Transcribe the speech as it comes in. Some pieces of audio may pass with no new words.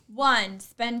1,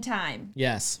 spend time.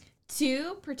 Yes.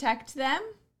 2, protect them.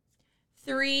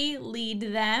 3, lead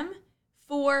them.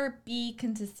 4, be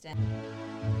consistent.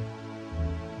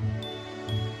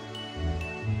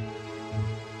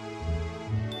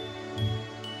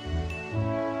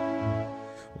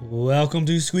 Welcome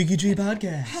to Squeaky Tree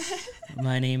Podcast.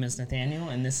 My name is Nathaniel,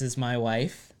 and this is my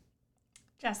wife,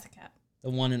 Jessica.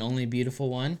 the one and only beautiful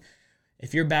one.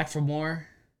 If you're back for more,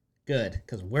 good,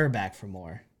 because we're back for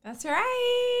more. That's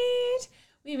right.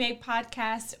 We make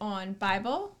podcasts on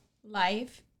Bible,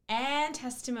 life, and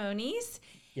testimonies.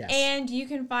 Yes. And you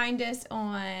can find us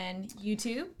on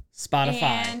YouTube, Spotify.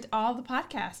 and all the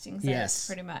podcasting sites, Yes.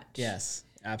 pretty much. Yes,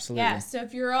 absolutely. Yeah, so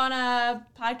if you're on a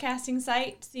podcasting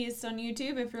site, see us on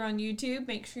YouTube. If you're on YouTube,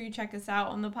 make sure you check us out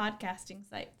on the podcasting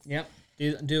sites. Yep.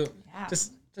 Do Yeah.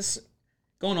 just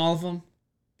go on all of them.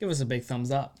 Give us a big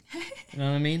thumbs up. You know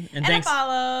what I mean? And a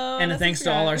follow. And a thanks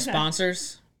to all our subscribe.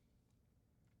 sponsors.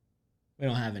 We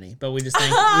don't have any, but we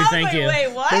thank you.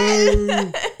 Wait, what?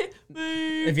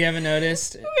 If you haven't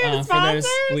noticed, have for those, sponsors?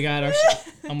 we got our.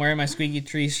 I'm wearing my Squeaky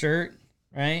Tree shirt,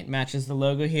 right? Matches the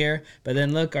logo here. But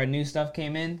then look, our new stuff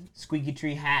came in. Squeaky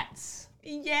Tree hats.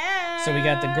 Yeah. So we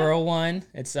got the girl one.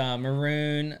 It's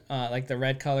maroon, like the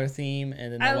red color theme,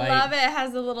 and then the white. I love it. It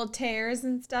has the little tears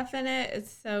and stuff in it.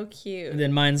 It's so cute. And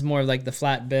then mine's more of like the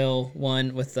flat bill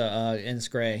one with the and it's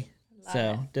gray.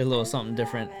 Did a little something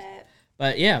different. It.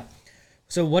 But yeah.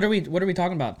 So what are we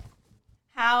talking about?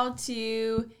 How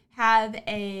to have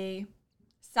a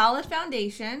solid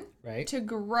foundation Right. to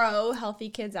grow healthy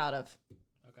kids out of.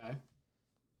 Okay.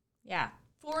 Yeah.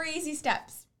 4 easy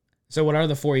steps. So what are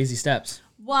the 4 easy steps?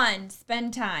 1,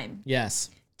 spend time. Yes.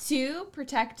 2,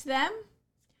 protect them.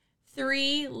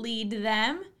 3, lead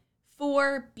them.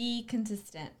 4, be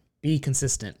consistent. Be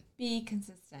consistent. Be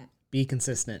consistent. Be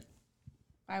consistent.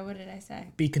 Why, what did I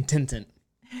say? Be contented.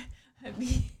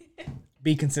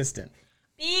 Be consistent.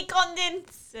 Be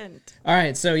consistent. All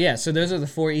right, so those are the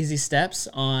 4 easy steps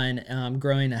on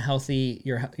growing a healthy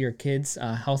your kids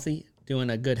healthy,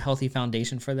 doing a good healthy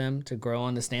foundation for them to grow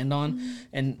on, to stand on.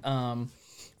 Mm-hmm. And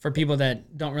for people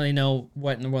that don't really know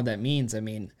what in the world that means, I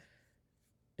mean,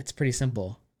 it's pretty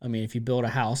simple. I mean, if you build a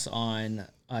house on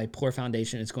a poor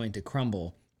foundation, it's going to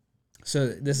crumble. So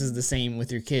this is the same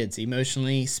with your kids,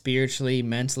 emotionally, spiritually,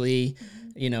 mentally,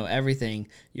 everything.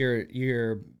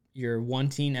 You're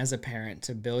wanting as a parent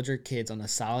to build your kids on a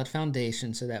solid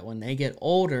foundation so that when they get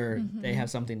older, they have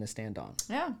something to stand on.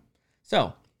 Yeah.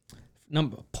 So,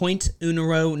 point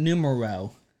uno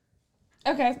numero.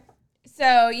 Okay.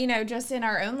 So, just in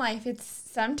our own life,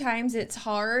 sometimes it's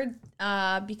hard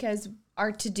because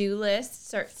our to-do list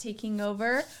starts taking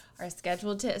over, our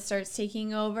schedule starts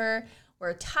taking over.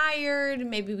 We're tired.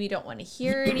 Maybe we don't want to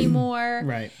hear anymore.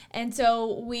 Right. And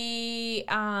so we,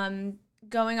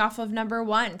 going off of number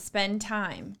 1, spend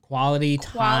time. Quality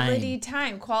time. Quality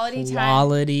time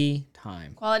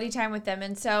with them.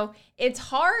 And so it's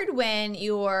hard when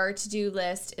your to-do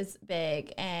list is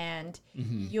big and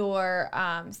your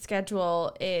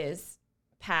schedule is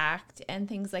packed and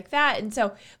things like that. And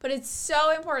so, but it's so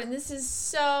important. This is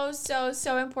so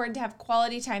important to have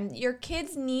quality time. Your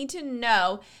kids need to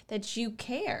know that you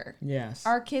care. Yes.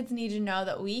 Our kids need to know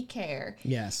that we care.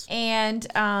 Yes. And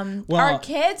our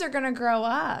kids are going to grow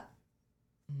up,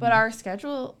 but our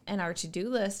schedule and our to-do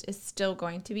list is still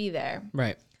going to be there.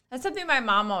 Right. That's something my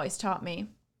mom always taught me.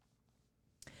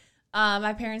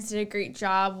 My parents did a great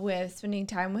job with spending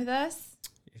time with us.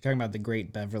 You're talking about the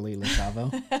great Beverly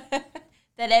LaChavo.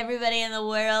 That everybody in the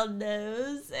world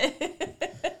knows.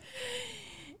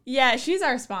 Yeah, she's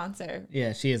our sponsor.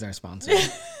 Yeah, she is our sponsor.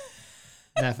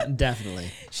 Definitely.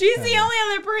 She's the only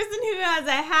other person who has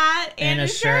a hat and a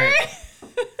shirt.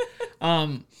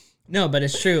 No, but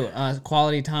it's true.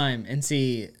 Quality time. And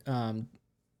see,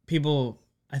 people,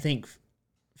 I think,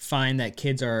 find that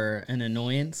kids are an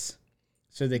annoyance.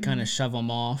 So they kind of shove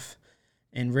them off.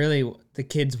 And really, the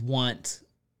kids want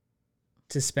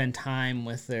to spend time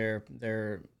with their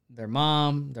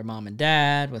mom and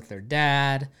dad, with their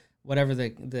dad, whatever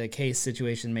the case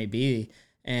situation may be.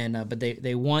 And but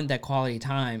they want that quality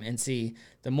time. And see,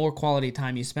 the more quality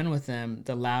time you spend with them,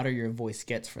 the louder your voice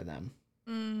gets for them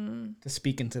to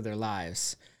speak into their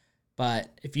lives. But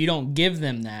if you don't give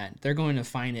them that, they're going to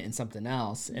find it in something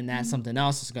else, and that something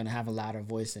else is going to have a louder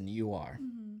voice than you are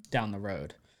down the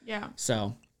road. Yeah.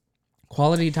 So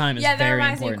quality time is very important. Yeah, that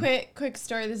reminds me, quick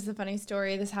story. This is a funny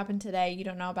story. This happened today. You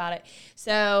don't know about it.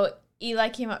 So Eli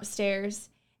came upstairs,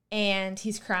 and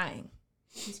he's crying.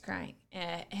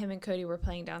 Him and Cody were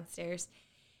playing downstairs,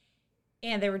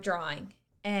 and they were drawing.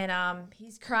 And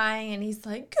he's crying, and he's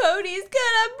like, Cody's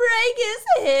gonna break his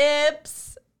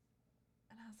hips.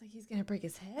 And I was like, he's going to break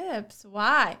his hips.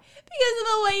 Why? Because of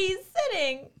the way he's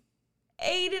sitting.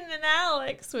 Aiden and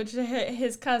Alex, which are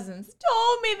his cousins,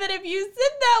 told me that if you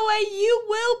sit that way, you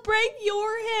will break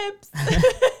your hips.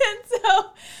 And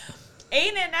so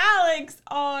Aiden and Alex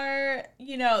are,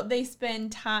 they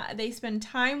spend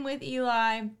time with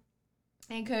Eli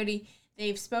and Cody.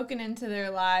 They've spoken into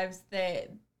their lives that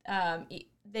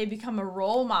they become a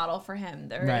role model for him.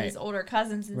 They're his older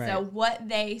cousins. And so what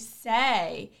they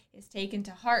say is taken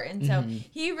to heart. And so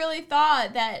he really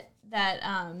thought that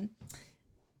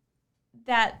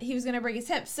he was going to break his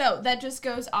hip. So that just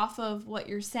goes off of what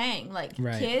you're saying. Like,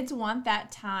 kids want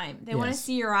that time. They want to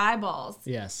see your eyeballs.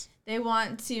 Yes. They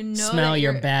want to know smell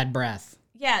your bad breath.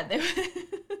 Yeah.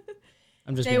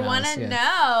 I'm just they want to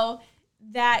know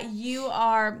that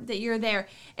you're there.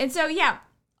 And so,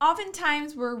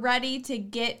 oftentimes we're ready to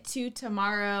get to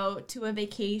tomorrow, to a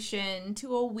vacation,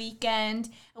 to a weekend,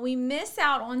 and we miss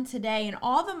out on today and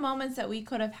all the moments that we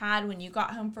could have had when you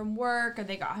got home from work or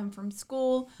they got home from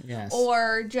school,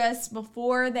 or just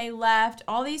before they left,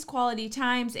 all these quality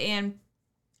times, and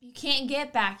you can't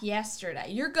get back yesterday.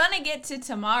 You're going to get to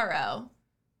tomorrow,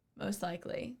 most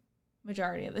likely,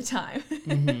 majority of the time.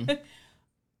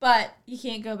 But you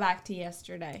can't go back to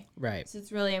yesterday. Right. So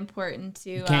it's really important to...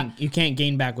 You can't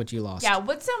gain back what you lost. Yeah.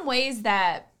 What's some ways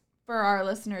that, for our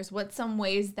listeners,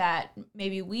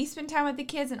 maybe we spend time with the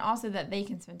kids and also that they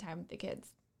can spend time with the kids?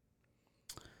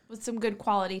 What's some good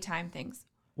quality time things?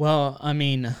 Well, I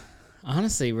mean,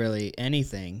 honestly, really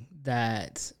anything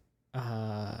that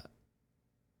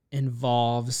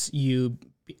involves you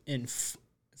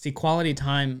see, quality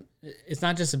time, it's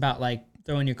not just about like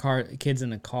throwing your kids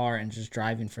in a car and just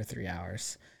driving for 3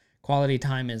 hours. Quality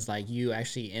time is like you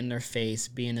actually in their face,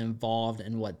 being involved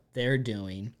in what they're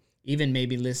doing, even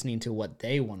maybe listening to what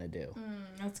they want to do.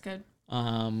 That's good.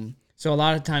 So a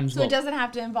lot of times... So it doesn't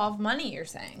have to involve money, you're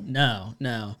saying? No.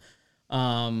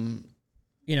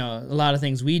 A lot of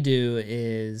things we do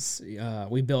is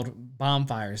we build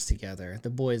bonfires together. The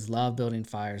boys love building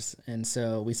fires, and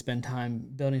so we spend time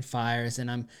building fires.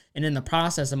 And in the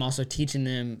process, I'm also teaching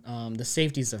them the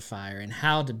safeties of fire and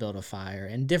how to build a fire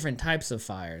and different types of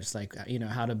fires, like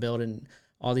how to build in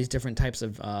all these different types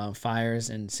of fires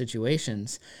and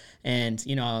situations. And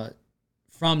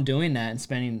from doing that and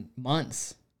spending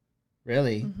months,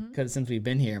 really, because since we've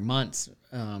been here, months.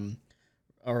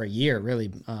 Or a year,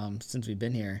 really, since we've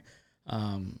been here.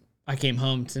 I came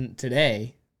home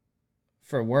today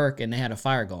for work, and they had a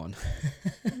fire going.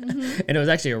 And it was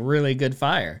actually a really good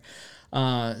fire.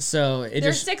 So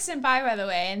they're 6 and 5, by the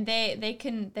way, and they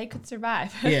could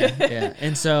survive. Yeah.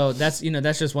 And so that's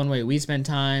just one way we spend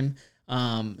time.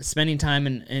 Spending time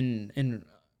in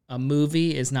a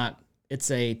movie it's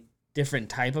a different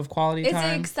type of quality time. It's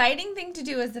an exciting thing to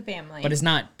do as a family. But it's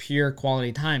not pure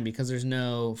quality time because there's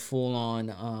no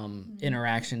full-on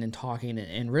interaction and talking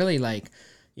and really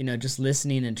just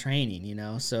listening and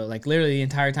training, So like literally the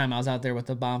entire time I was out there with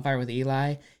the bonfire with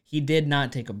Eli, he did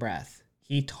not take a breath.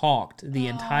 He talked the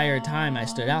entire time I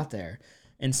stood out there.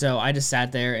 And so I just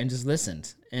sat there and just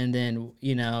listened. And then,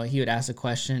 he would ask a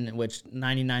question, which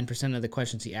 99% of the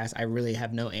questions he asked, I really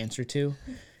have no answer to.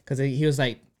 Because he was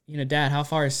like, Dad, how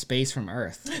far is space from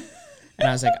Earth? And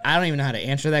I was like, I don't even know how to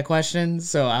answer that question.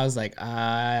 So I was like,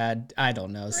 I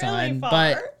don't know, son. Really far.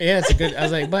 But yeah, it's a good. I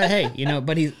was like, but hey,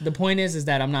 but the point is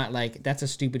that I'm not like that's a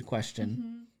stupid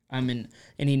question. And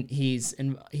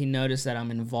he noticed that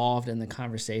I'm involved in the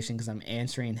conversation because I'm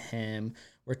answering him.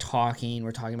 We're talking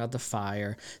about the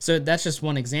fire. So that's just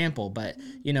one example, but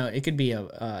it could be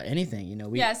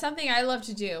anything. Something I love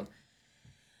to do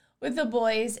with the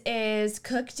boys is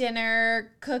cook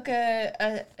dinner, cook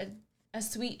a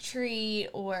sweet treat,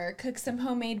 or cook some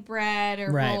homemade bread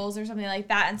or rolls or something like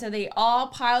that. And so they all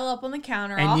pile up on the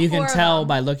counter. And you can tell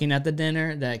by looking at the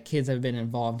dinner that kids have been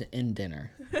involved in dinner.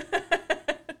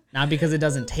 Not because it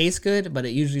doesn't taste good, but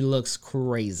it usually looks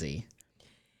crazy.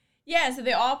 Yeah, so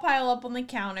they all pile up on the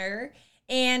counter.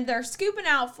 And they're scooping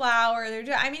out flour.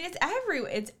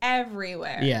 It's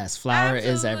everywhere. Yes, flour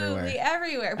is everywhere. Absolutely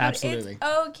everywhere. But Absolutely.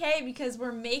 It's okay because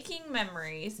we're making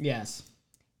memories. Yes.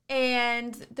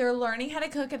 And they're learning how to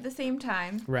cook at the same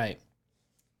time. Right.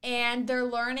 And they're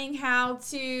learning how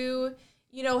to,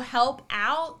 help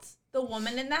out the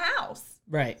woman in the house.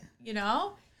 Right.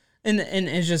 And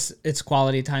it's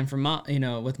quality time for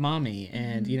with mommy.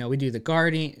 And, we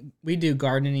do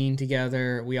gardening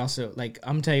together. We also,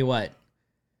 I'm tell you what,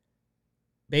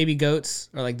 baby goats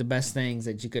are like the best things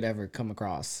that you could ever come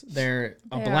across. They're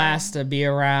a blast to be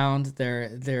around.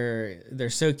 They're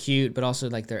so cute, but also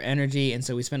like their energy. And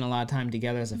so we spend a lot of time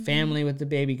together as a family with the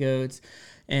baby goats.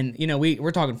 And you know,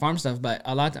 we're talking farm stuff, but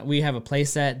we have a play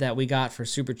set that we got for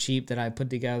super cheap that I put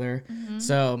together.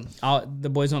 So the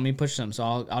boys want me to push them,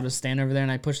 so I'll just stand over there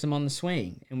and I push them on the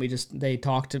swing, and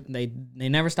they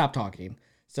never stop talking.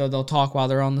 So they'll talk while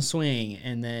they're on the swing,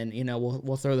 and then, you know,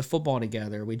 we'll throw the football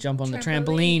together. We jump on the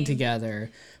trampoline together.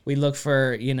 We look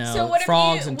for, you know,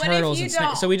 frogs and turtles and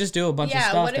snakes. So we just do a bunch of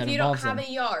stuff that involves them. Yeah, what if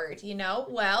you don't have a yard, you know?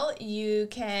 Well, you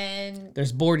can...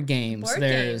 There's board games.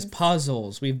 There's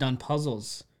puzzles. We've done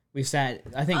puzzles. I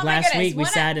think last week we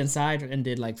sat inside and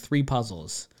did like 3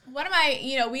 puzzles.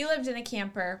 We lived in a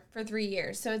camper for 3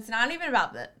 years, so it's not even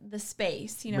about the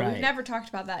space. You know, We've never talked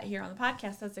about that here on the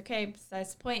podcast. That's okay,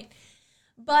 besides the point.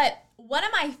 But one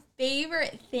of my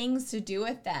favorite things to do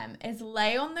with them is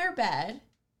lay on their bed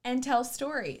and tell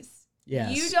stories.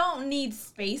 Yes. You don't need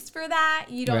space for that.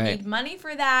 You don't need money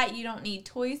for that. You don't need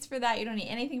toys for that. You don't need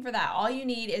anything for that. All you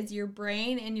need is your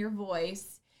brain and your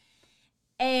voice.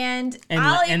 And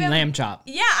Lamb Chop.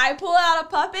 Yeah, I pull out a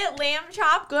puppet, Lamb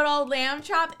Chop, good old Lamb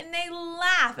Chop, and they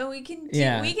laugh, and we can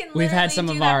we've had some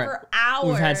do of that our for hours.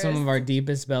 We've had some of our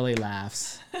deepest belly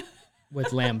laughs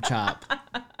with Lamb Chop.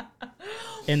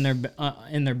 In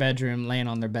their bedroom, laying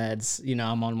on their beds. You know,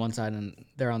 I'm on one side and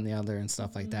they're on the other and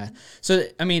stuff like that. So,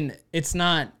 I mean, it's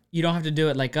not, you don't have to do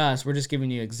it like us. We're just giving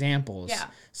you examples. Yeah.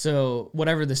 So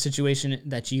whatever the situation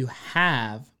that you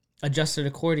have, adjust it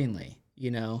accordingly, you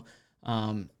know.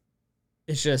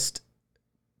 It's just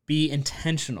be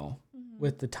intentional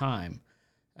with the time.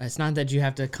 It's not that you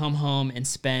have to come home and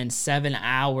spend 7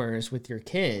 hours with your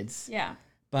kids. Yeah.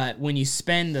 But when you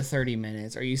spend the 30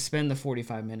 minutes or you spend the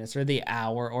 45 minutes or the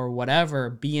hour or whatever,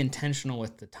 be intentional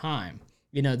with the time.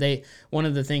 You know, one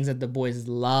of the things that the boys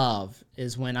love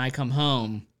is when I come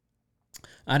home,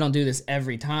 I don't do this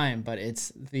every time, but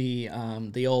it's the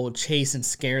old chase and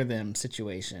scare them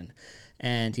situation.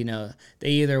 And, you know, they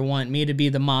either want me to be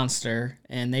the monster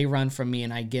and they run from me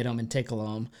and I get them and tickle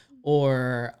them,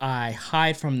 or I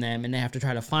hide from them and they have to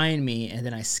try to find me and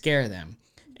then I scare them.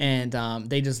 And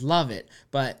they just love it.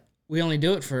 But we don't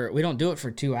do it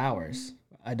for 2 hours.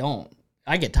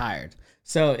 I get tired.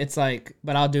 So it's like,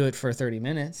 but I'll do it for 30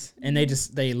 minutes. And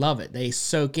they love it. They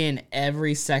soak in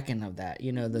every second of that,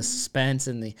 you know, the suspense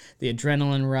and the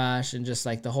adrenaline rush and just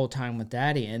like the whole time with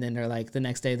Daddy. And then they're like, the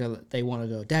next day they want to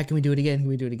go, Dad, can we do it again? Can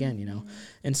we do it again? You know?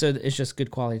 And so it's just good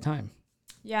quality time.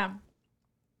 Yeah.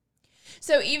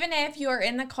 So even if you're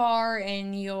in the car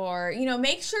and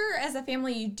make sure as a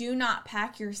family you do not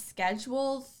pack your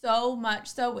schedule so much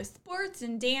so with sports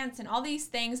and dance and all these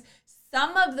things.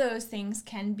 Some of those things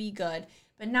can be good,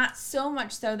 but not so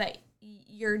much so that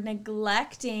you're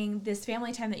neglecting this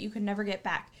family time that you could never get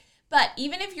back. But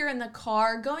even if you're in the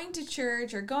car going to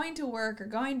church or going to work or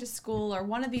going to school or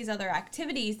one of these other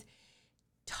activities,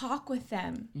 talk with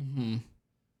them. Mm-hmm.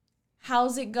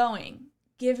 How's it going?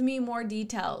 Give me more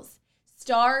details.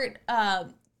 Start,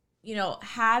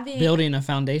 building a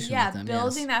foundation. Yeah, with them,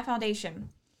 building that foundation.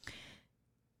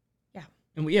 Yeah,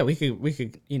 and we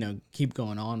could keep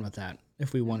going on with that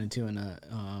if we wanted to.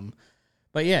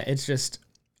 But yeah, it's just,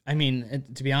 I mean,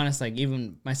 to be honest, like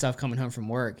even myself coming home from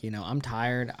work, you know, I'm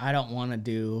tired. I don't want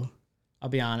to I'll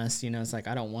be honest, you know, it's like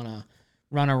I don't want to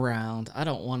run around. I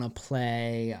don't want to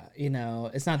play. You know,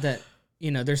 it's not that. You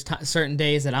know, there's certain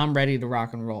days that I'm ready to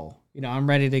rock and roll. You know, I'm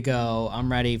ready to go.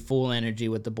 I'm ready, full energy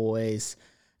with the boys.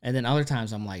 And then other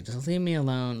times I'm like, just leave me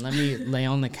alone. Let me lay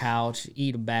on the couch,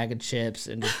 eat a bag of chips,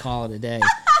 and just call it a day.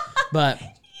 But you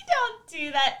don't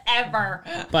do that ever.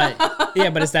 But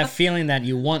it's that feeling that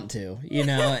you want to, you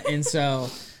know. And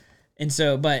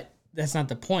so, but that's not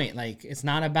the point. Like, it's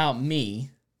not about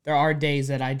me. There are days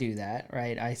that I do that,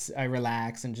 right? I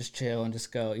relax and just chill and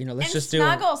just go, you know, let's just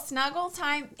snuggle. Snuggle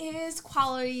time is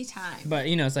quality time. But,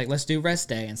 you know, it's like, let's do rest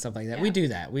day and stuff like that. Yeah. We do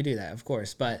that, of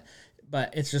course. But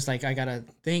it's just like, I got to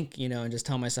think, you know, and just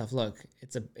tell myself, look,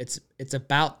 it's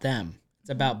about them.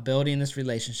 It's about building this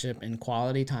relationship and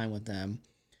quality time with them.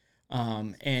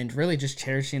 And really just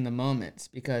cherishing the moments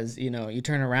because, you know, you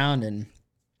turn around and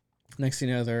next thing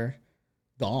you know, they're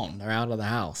gone. They're out of the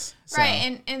house. So.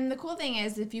 Right. And the cool thing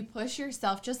is if you push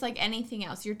yourself, just like anything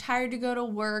else, you're tired to go to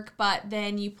work, but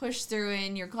then you push through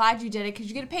and you're glad you did it because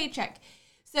you get a paycheck.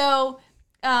 So,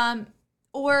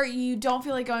 or you don't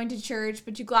feel like going to church,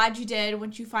 but you're glad you did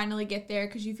once you finally get there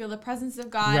because you feel the presence of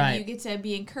God. Right. You get to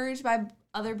be encouraged by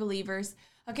other believers.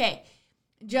 Okay.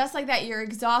 Just like that, you're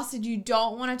exhausted. You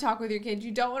don't want to talk with your kids.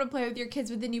 You don't want to play with your kids,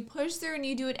 but then you push through and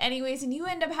you do it anyways, and you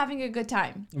end up having a good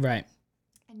time. Right.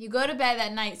 And you go to bed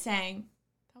that night saying,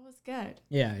 good.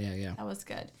 Yeah. That was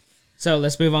good. So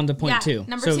let's move on to point 2.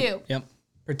 Number 2. Yep.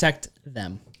 Protect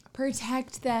them.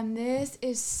 Protect them. This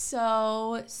is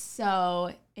so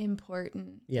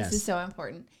important. Yes. This is so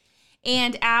important.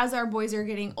 And as our boys are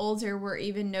getting older, we're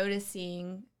even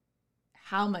noticing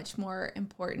how much more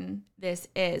important this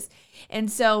is. And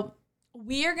so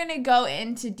we are going to go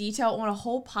into detail on a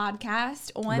whole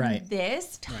podcast on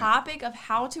this topic of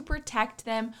how to protect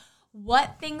them,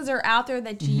 what things are out there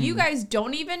that you guys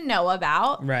don't even know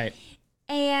about. Right.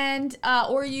 And,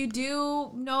 or you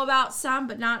do know about some,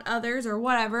 but not others or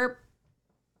whatever.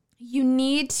 You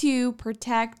need to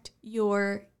protect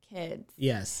your kids.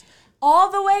 Yes.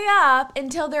 All the way up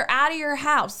until they're out of your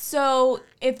house. So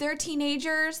if they're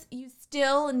teenagers, you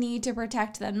still need to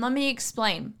protect them. Let me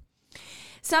explain.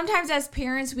 Sometimes as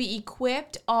parents, we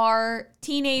equipped our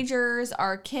teenagers,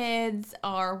 our kids,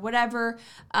 our whatever,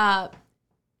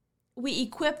 we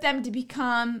equip them to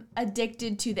become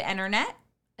addicted to the internet,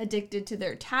 addicted to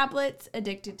their tablets,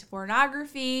 addicted to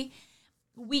pornography.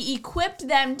 We equipped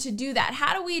them to do that.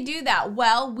 How do we do that?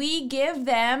 Well, we give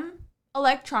them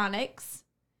electronics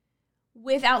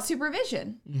without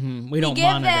supervision. We don't give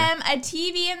monitor. them a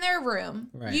TV in their room.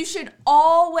 Right. You should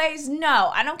always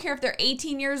know. I don't care if they're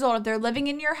 18 years old, if they're living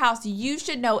in your house, you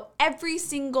should know every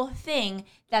single thing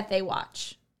that they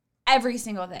watch. Every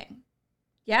single thing.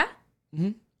 Yeah?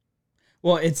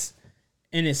 Well,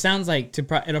 it sounds like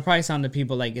it'll probably sound to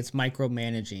people like it's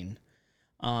micromanaging.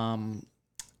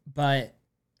 But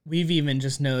we've even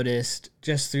just noticed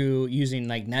just through using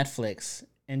like Netflix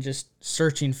and just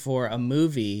searching for a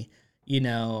movie,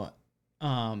 the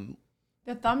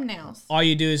thumbnails. All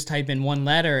you do is type in one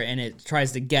letter and it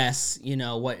tries to guess,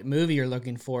 what movie you're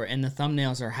looking for. And the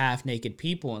thumbnails are half naked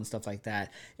people and stuff like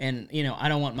that. And, I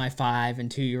don't want my 5 and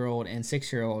 2-year-old and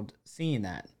 6-year-old seeing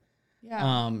that.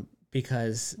 Yeah.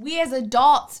 Because we as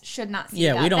adults should not see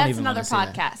that. We don't That's even another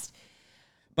podcast. That.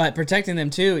 But protecting them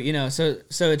too, so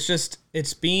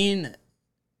it's being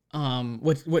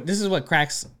what this is what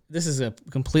cracks. This is a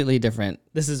completely different.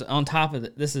 This is on top of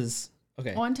it. This is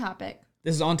okay. On topic.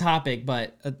 This is on topic,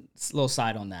 but a little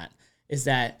side on that is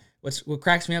that what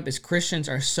cracks me up is Christians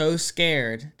are so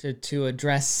scared to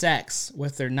address sex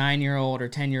with their 9-year-old or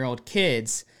 10-year-old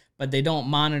kids, but they don't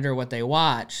monitor what they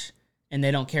watch and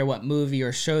they don't care what movie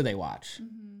or show they watch,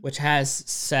 which has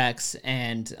sex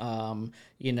and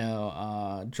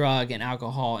drug and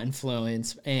alcohol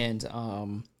influence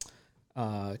and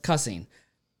cussing.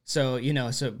 So,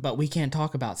 but we can't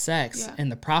talk about sex in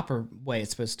the proper way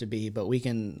it's supposed to be, but we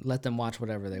can let them watch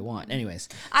whatever they want. Anyways,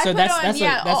 on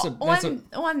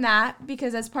that,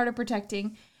 because that's part of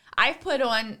protecting, I've put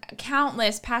on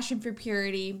countless Passion for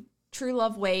Purity, True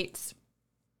Love Waits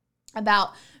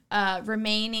about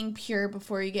remaining pure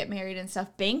before you get married and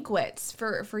stuff, banquets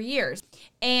for years.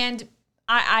 And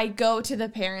I go to the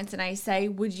parents and I say,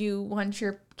 would you want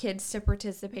your kids to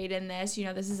participate in this?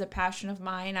 This is a passion of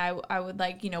mine. I would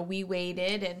like, we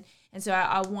waited and so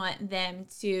I want them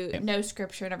to know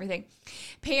scripture and everything.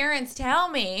 Parents tell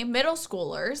me, middle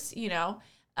schoolers,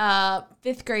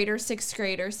 5th graders, 6th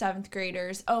graders, 7th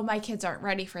graders, oh, my kids aren't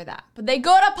ready for that. But they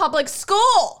go to public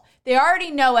school. They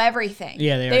already know everything.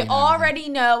 Yeah, they already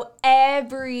know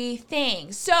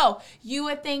everything. So you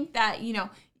would think that,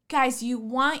 guys, you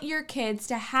want your kids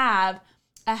to have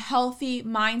a healthy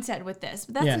mindset with this.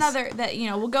 But that's another that,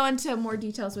 we'll go into more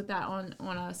details with that on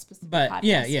a specific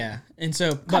podcast. Yeah. And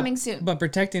so coming soon. But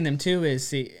protecting them too is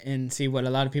see what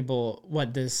a lot of people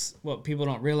what people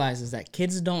don't realize is that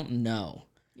kids don't know.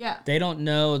 Yeah. They don't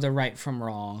know the right from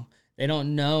wrong. They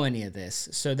don't know any of this.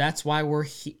 So that's why we're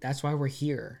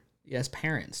here as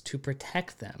parents, to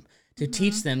protect them. To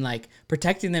teach them, like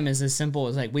protecting them is as simple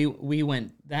as like we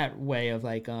went that way of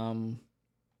like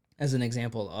as an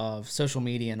example of social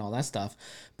media and all that stuff,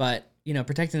 but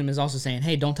protecting them is also saying,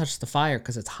 hey, don't touch the fire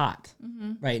because it's hot,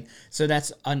 right? So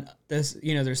that's there's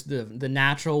the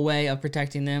natural way of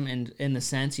protecting them, and in the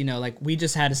sense like we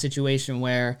just had a situation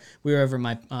where we were over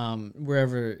my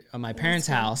parents'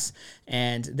 house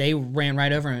and they ran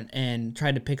right over and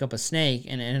tried to pick up a snake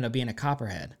and it ended up being a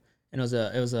copperhead. And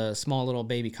it was a small little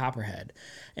baby copperhead.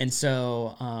 And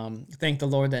so thank the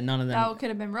Lord that none of them... That could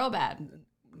have been real bad.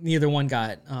 Neither one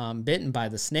got bitten by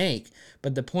the snake.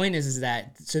 But the point is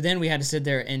that... So then we had to sit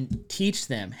there and teach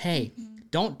them, hey,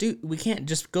 we can't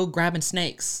just go grabbing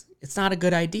snakes. It's not a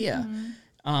good idea.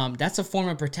 That's a form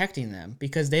of protecting them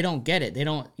because they don't get it. They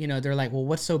don't, they're like, well,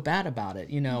 what's so bad about it?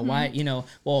 Why,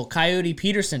 well, Coyote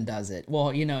Peterson does it. Well,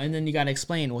 and then you got to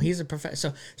explain, well, he's a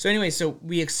professor. So anyway, so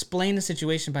we explain the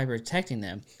situation by protecting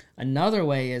them. Another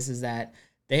way is that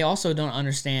they also don't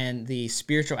understand the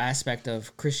spiritual aspect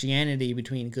of Christianity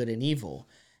between good and evil.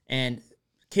 And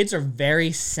kids are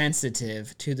very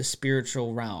sensitive to the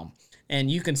spiritual realm. And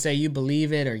you can say you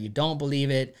believe it or you don't believe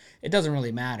it. It doesn't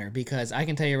really matter, because I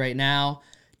can tell you right now,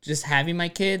 just having my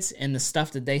kids and the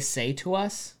stuff that they say to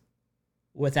us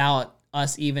without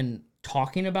us even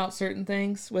talking about certain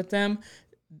things with them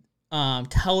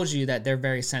tells you that they're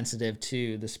very sensitive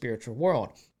to the spiritual world.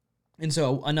 And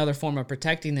so another form of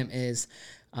protecting them is,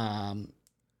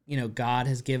 God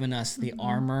has given us the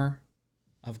armor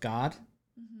of God.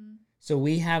 So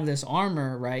we have this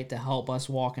armor, right, to help us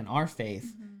walk in our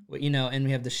faith, and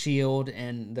we have the shield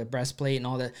and the breastplate and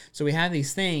all that. So we have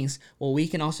these things. Well, we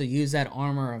can also use that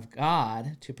armor of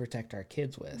God to protect our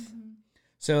kids with.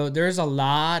 So there's a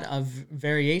lot of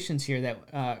variations here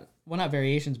that, not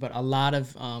variations, but a lot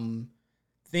of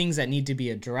things that need to be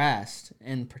addressed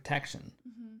in protection.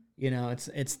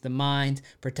 It's the mind,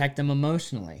 protect them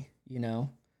emotionally,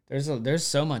 There's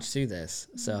so much to this.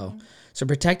 So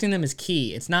protecting them is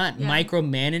key. It's not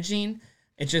micromanaging.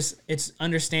 It's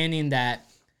understanding that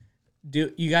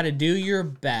you got to do your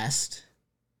best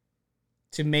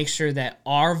to make sure that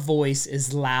our voice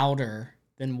is louder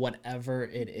than whatever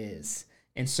it is.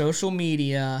 And social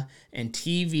media and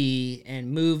TV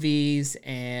and movies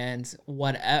and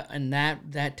whatever, and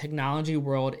that technology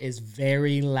world is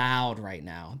very loud right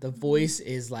now. The voice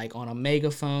is like on a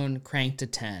megaphone cranked to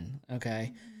 10,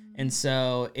 okay? And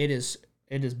so it is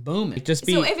booming.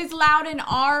 So if it's loud in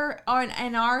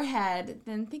our head,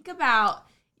 then think about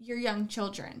your young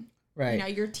children.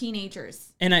 Right. Your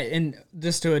teenagers. And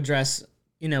just to address,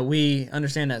 we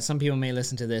understand that some people may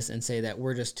listen to this and say that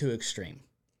we're just too extreme.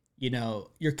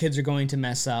 Your kids are going to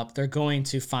mess up. They're going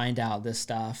to find out this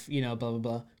stuff, blah, blah,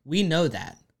 blah. We know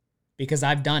that because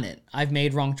I've done it. I've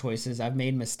made wrong choices. I've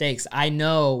made mistakes. I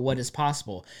know what is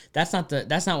possible. That's not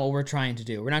what we're trying to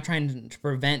do. We're not trying to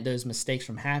prevent those mistakes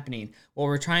from happening. What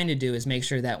we're trying to do is make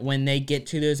sure that when they get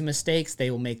to those mistakes,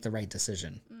 they will make the right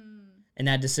decision. And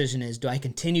that decision is, do I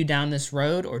continue down this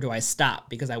road or do I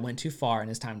stop because I went too far and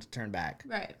it's time to turn back?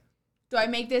 Right. Do I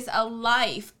make this a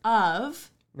life of?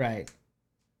 Right.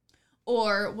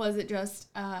 Or was it just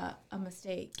a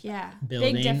mistake? Yeah.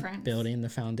 Big difference. Building the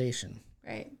foundation.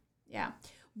 Right. Yeah.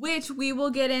 Which we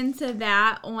will get into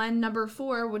that on number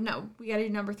 4. We got to do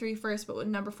number 3 first, but with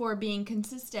number 4 being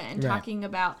consistent and talking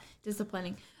about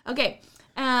disciplining. Okay.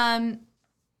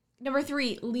 Number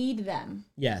 3, lead them.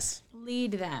 Yes.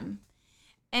 Lead them.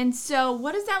 And so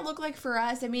what does that look like for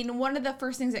us? I mean, one of the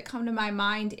first things that come to my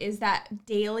mind is that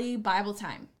daily Bible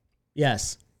time.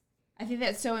 Yes. I think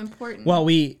that's so important. Well,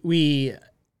 we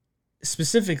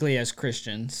specifically as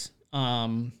Christians,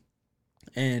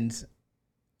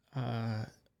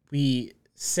 we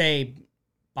say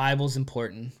Bible's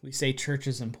important. We say church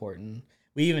is important.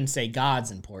 We even say God's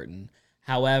important.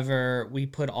 However, we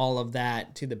put all of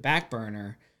that to the back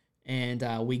burner, and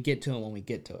we get to it when we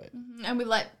get to it. And we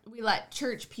let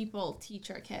church people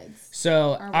teach our kids.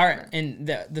 So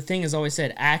the thing is always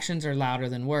said, actions are louder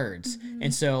than words.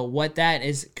 And so what that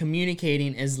is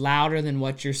communicating is louder than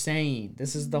what you're saying.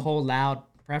 This is the whole loud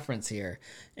preference here.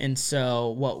 And so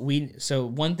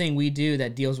one thing we do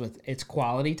that deals with it's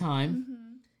quality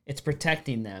time, it's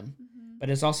protecting them, but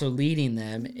it's also leading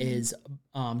them is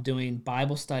doing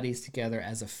Bible studies together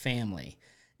as a family.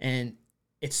 And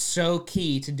it's so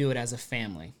key to do it as a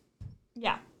family.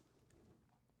 Yeah.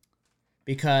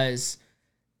 Because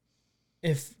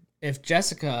if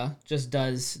Jessica just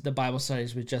does the Bible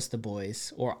studies with just the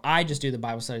boys, or I just do the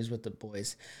Bible studies with the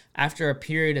boys, after a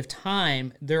period of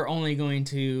time, they're only going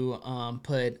to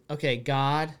put, okay,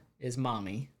 God is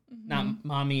mommy, not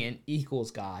mommy and equals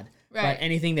God. Right. But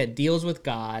anything that deals with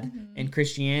God and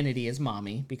Christianity is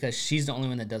mommy, because she's the only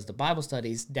one that does the Bible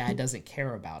studies. Dad doesn't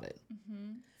care about it.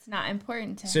 It's not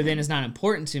important to him. So then it's not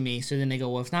important to me. So then they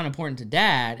go, well, it's not important to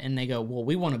Dad. And they go, well,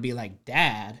 we want to be like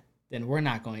Dad. Then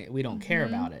we don't care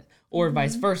about it. Or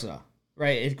vice versa,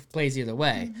 right? It plays either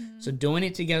way. So doing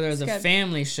it together as a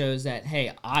family shows that,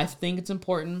 hey, I think it's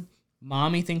important.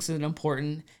 Mommy thinks it's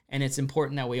important. And it's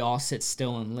important that we all sit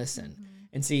still and listen.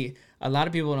 And see, a lot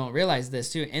of people don't realize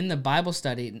this too. In the Bible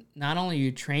study, not only are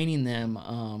you training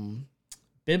them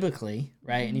biblically,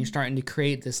 right? And you're starting to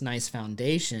create this nice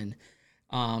foundation.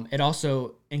 It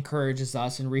also encourages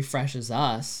us and refreshes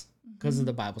us because of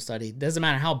the Bible study. Doesn't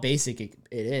matter how basic it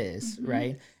is,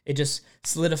 right? It just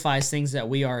solidifies things that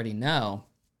we already know.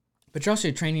 But you're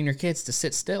also training your kids to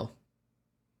sit still,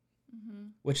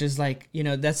 which is like,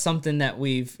 that's something that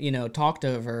we've, talked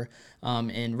over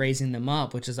in Raising Them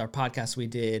Up, which is our podcast we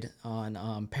did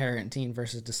on parenting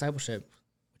versus discipleship,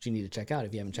 which you need to check out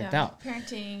if you haven't checked out.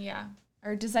 Parenting, yeah.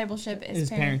 Or discipleship is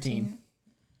parenting.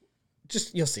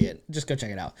 You'll see it. Just go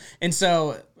check it out. And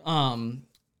so,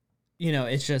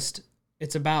 it's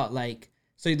it's about like,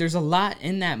 so there's a lot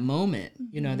in that moment,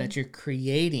 you know, that you're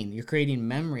creating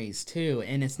memories too.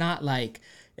 And it's not like,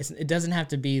 it doesn't have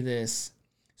to be this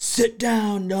sit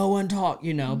down, no one talk,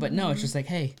 you know, but no, it's just like,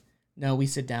 hey, no, we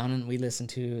sit down and we listen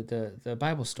to the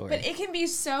Bible story. But it can be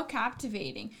so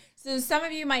captivating. So some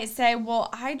of you might say, well,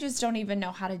 I just don't even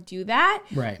know how to do that.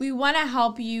 Right. We want to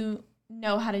help you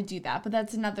know how to do that, but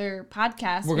that's another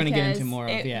podcast. We're going to get into more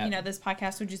of, you know, this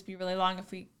podcast would just be really long if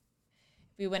we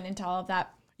went into all of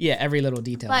that. Yeah, every little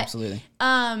detail, but, absolutely.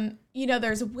 You know,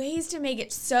 there's ways to make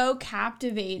it so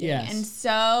captivating. Yes. And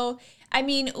so, I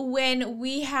mean, when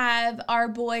we have our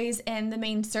boys in the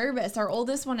main service, our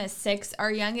oldest one is 6,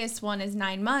 our youngest one is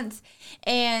 9 months.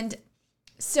 And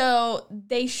so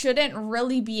they shouldn't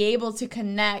really be able to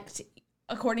connect,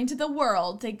 according to the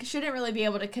world, they shouldn't really be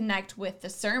able to connect with the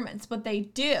sermons, but they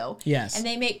do. Yes. And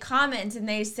they make comments and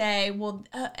they say, well,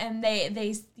 and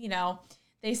they you know,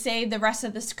 they say the rest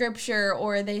of the scripture,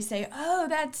 or they say, oh,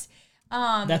 that's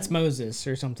Moses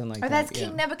or something like that. Or that's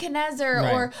King Nebuchadnezzar,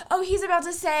 right. Or, oh, he's about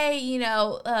to say, you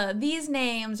know, these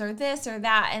names or this or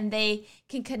that, and they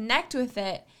can connect with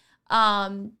it.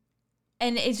 And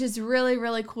it's just really,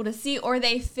 really cool to see. Or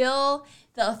they feel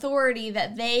the authority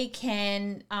that they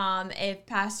can, if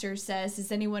pastor says,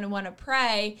 does anyone want to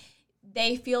pray?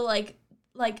 They feel like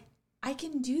I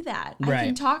can do that. Right. I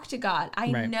can talk to God.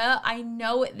 I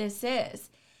know what this is.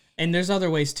 And there's other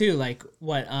ways too, like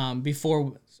what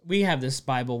before we have this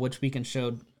Bible, which we can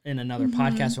show in another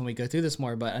podcast when we go through this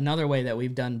more. But another way that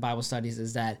we've done Bible studies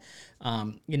is that,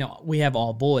 you know, we have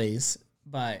all boys,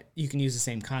 but you can use the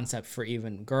same concept for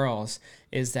even girls.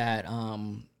 Is that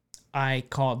I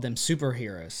called them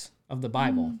superheroes of the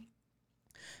Bible,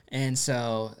 and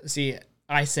so see,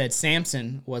 I said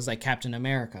Samson was like Captain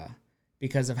America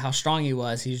because of how strong he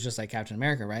was. He's just like Captain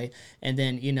America, right? And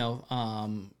then you know,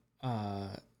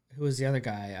 who was the other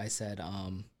guy? I said, I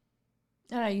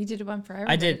don't know, you did one for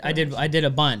everybody. I did a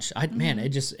bunch. Man,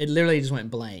 it literally just went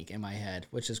blank in my head,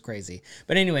 which is crazy.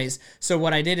 But anyways, so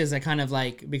what I did is I kind of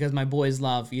like, because my boys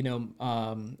love, you know,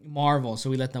 Marvel, so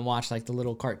we let them watch like the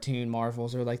little cartoon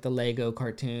Marvels or like the Lego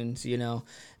cartoons, you know,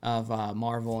 of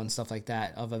Marvel and stuff like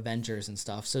that, of Avengers and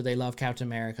stuff. So they love Captain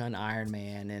America and Iron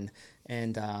Man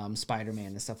and Spider-Man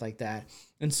and stuff like that.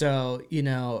 And so, you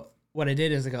know, what I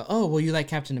did is I go, oh, well, you like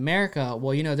Captain America?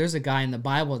 Well, you know, there's a guy in the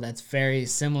Bible that's very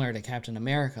similar to Captain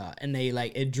America. And they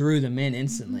like, it drew them in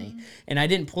instantly. And I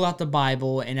didn't pull out the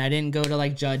Bible and I didn't go to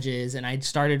like Judges and I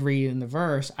started reading the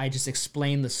verse. I just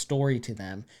explained the story to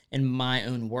them in my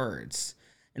own words.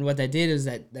 And what that did is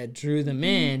that drew them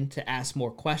in to ask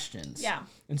more questions. Yeah.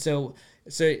 And so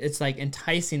it's like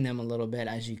enticing them a little bit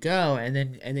as you go, and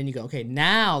then you go, okay,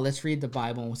 now let's read the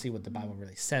Bible and we'll see what the Bible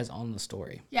really says on the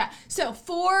story. Yeah. So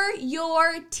for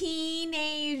your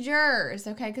teenagers,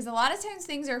 okay, because a lot of times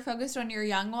things are focused on your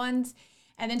young ones,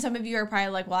 and then some of you are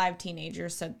probably like, well, I have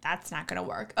teenagers, so that's not going to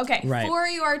work. Okay. Right. For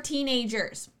your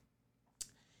teenagers,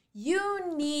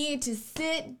 you need to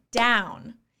sit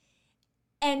down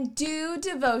and do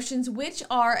devotions, which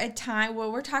are a time where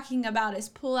we're talking about is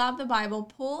pull out the Bible,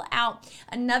 pull out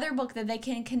another book that they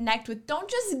can connect with. Don't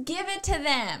just give it to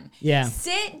them. Yeah.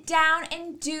 Sit down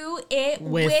and do it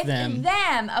with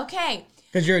them. Okay.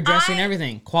 Because you're addressing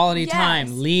everything. Quality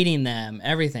time, leading them,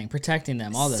 everything, protecting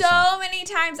them, all this stuff. So many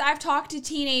times I've talked to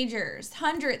teenagers,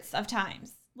 hundreds of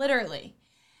times, literally.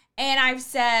 And I've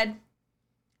said,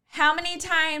 how many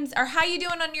times, or how you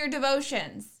doing on your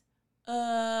devotions?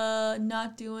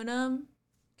 Not doing them.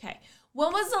 Okay.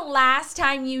 When was the last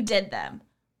time you did them?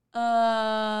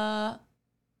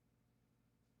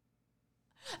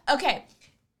 Okay.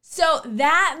 So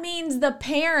that means the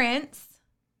parents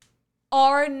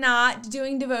are not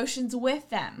doing devotions with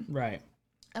them. Right.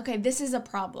 Okay, this is a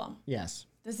problem. Yes.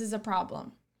 This is a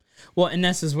problem. Well, and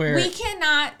this is where we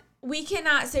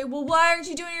cannot say, well, why aren't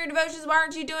you doing your devotions? Why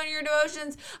aren't you doing your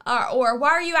devotions? Or why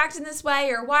are you acting this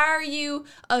way? Or why are you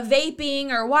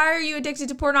vaping? Or why are you addicted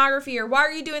to pornography? Or why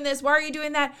are you doing this? Why are you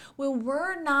doing that? When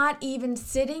we're not even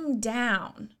sitting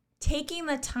down, taking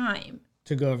the time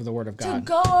to go over the Word of God. To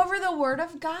go over the Word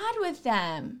of God with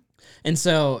them. And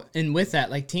so, and with that,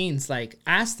 like teens, like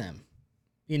ask them.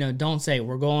 You know, don't say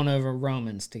we're going over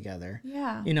Romans together.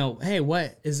 Yeah. You know, hey,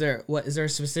 what is there a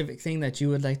specific thing that you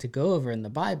would like to go over in the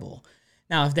Bible?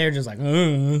 Now, if they're just like,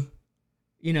 you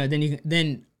know,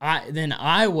 then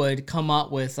I would come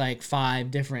up with like 5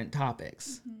 different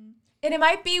topics. Mm-hmm. And it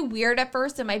might be weird at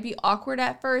first. It might be awkward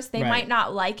at first. They might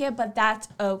not like it, but that's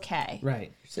okay.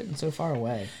 Right. You're sitting so far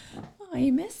away. Oh,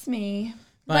 you miss me.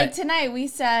 But, like tonight, we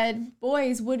said,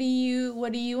 "Boys, what do you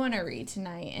want to read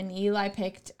tonight?" And Eli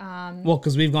picked. Well,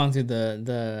 because we've gone through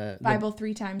the Bible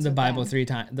 3 times. The Bible 3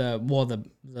 times.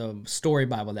 The story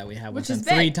Bible that we have with them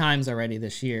 3 times already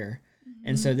this year.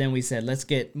 And so then we said, let's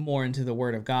get more into the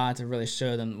Word of God to really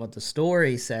show them what the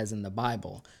story says in the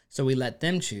Bible. So we let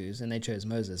them choose, and they chose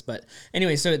Moses. But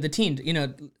anyway, so the teen,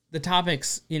 the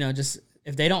topics, just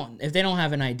if they don't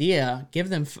have an idea,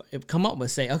 come up with,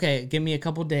 say, okay, give me a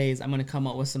couple days. I'm going to come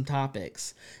up with some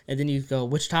topics. And then you go,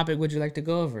 which topic would you like to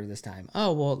go over this time?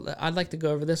 Oh, well, I'd like to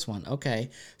go over this one. Okay.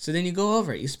 So then you go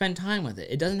over it. You spend time with it.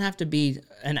 It doesn't have to be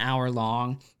an hour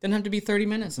long. It doesn't have to be 30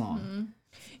 minutes long. Mm-hmm.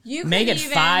 You make it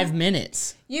 5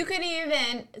 minutes. You could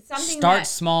even start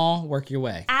small, work your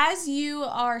way. As you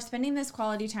are spending this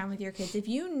quality time with your kids, if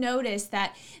you notice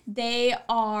that they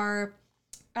are,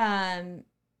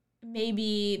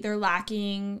 maybe they're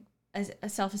lacking a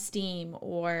self-esteem,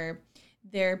 or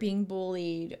they're being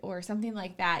bullied or something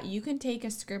like that, you can take a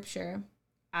scripture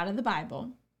out of the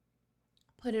Bible,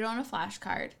 put it on a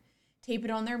flashcard, tape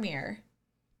it on their mirror,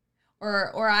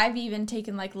 or I've even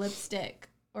taken like lipstick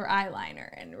or eyeliner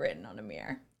and written on a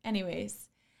mirror. Anyways,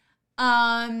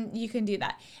 you can do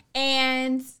that.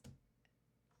 And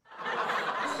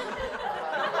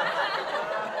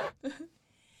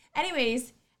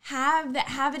anyways, have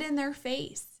it in their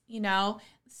face,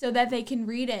 so that they can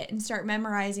read it and start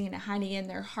memorizing and hiding in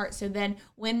their heart. So then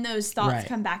when those thoughts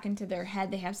come back into their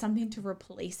head, they have something to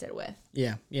replace it with.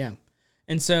 Yeah, yeah.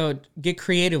 And so get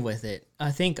creative with it.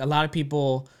 I think a lot of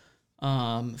people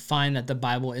find that the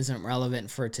Bible isn't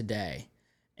relevant for today,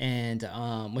 and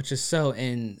which is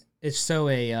it's so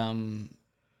a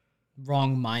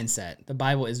wrong mindset. The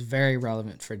Bible is very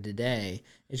relevant for today.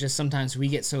 It's just sometimes we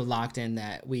get so locked in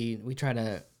that we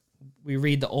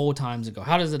read the old times and go,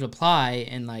 how does it apply?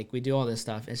 And like we do all this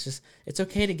stuff. It's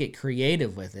okay to get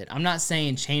creative with it. I'm not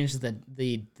saying change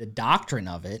the doctrine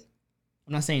of it.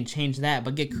 I'm not saying change that,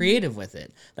 but get creative with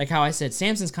it. Like how I said,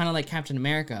 Samson's kind of like Captain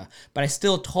America, but I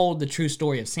still told the true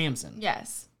story of Samson.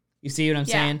 Yes. You see what I'm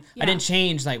saying? Yeah. I didn't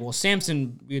change like, well,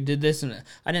 Samson, you did this, and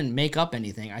I didn't make up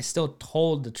anything. I still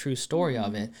told the true story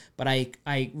of it, but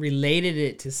I related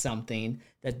it to something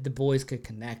that the boys could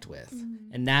connect with.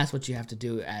 And that's what you have to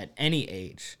do at any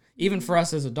age. Even for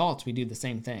us as adults, we do the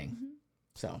same thing.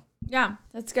 So. Yeah,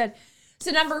 that's good.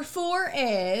 So number 4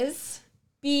 is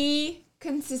be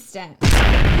consistent.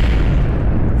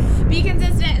 Be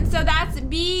consistent. And so that's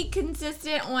be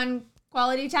consistent on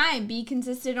quality time. Be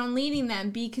consistent on leading them.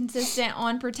 Be consistent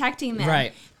on protecting them.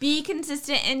 Right. Be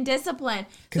consistent in discipline.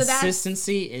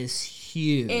 Consistency is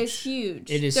huge. It's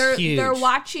huge. It is huge. They're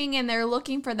watching and they're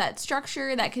looking for that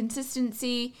structure, that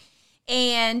consistency.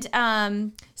 And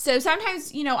so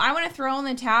sometimes, I want to throw in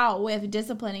the towel with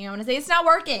disciplining. I want to say, it's not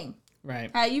working. Right.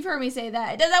 You've heard me say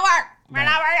that. It doesn't work. We're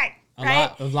not working.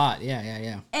 A lot.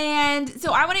 Yeah. And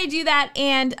so I want to do that.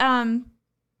 And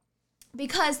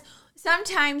because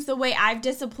sometimes the way I've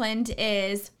disciplined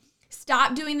is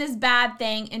stop doing this bad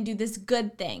thing and do this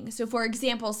good thing. So for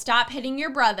example, stop hitting your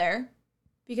brother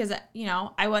because,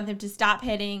 I want them to stop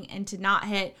hitting and to not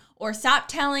hit, or stop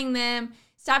telling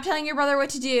your brother what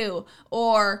to do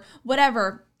or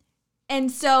whatever. And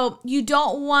so you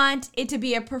don't want it to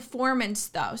be a performance,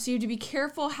 though. So you have to be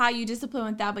careful how you discipline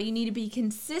with that, but you need to be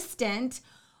consistent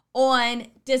on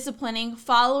disciplining,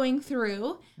 following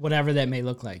through. Whatever that may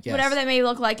look like, yes. Whatever that may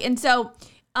look like. And so,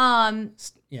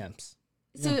 yeah.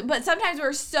 But sometimes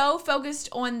we're so focused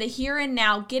on the here and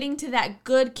now, getting to that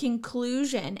good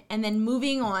conclusion and then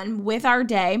moving on with our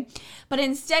day. But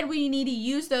instead, we need to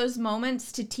use those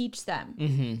moments to teach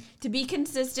them, to be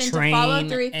consistent, to follow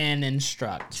through. Train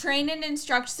and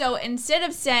instruct. So instead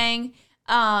of saying,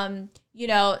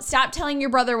 stop telling your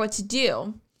brother what to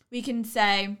do, we can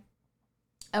say,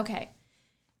 okay,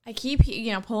 I keep,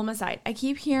 pull him aside. I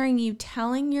keep hearing you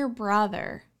telling your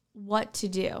brother what to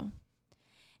do.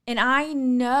 And I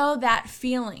know that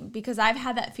feeling because I've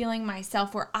had that feeling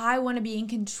myself where I want to be in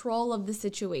control of the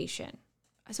situation.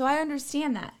 So I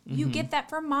understand that. You get that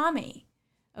from mommy.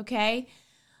 Okay?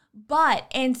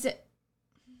 And so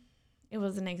it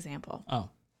was an example. Oh.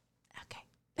 Okay.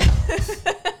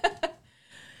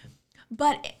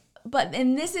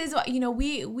 And this is what,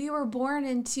 we were born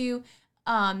into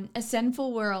a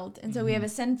sinful world, and so we have a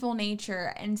sinful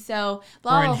nature, and so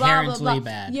blah blah blah blah.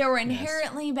 Bad. Yeah, we're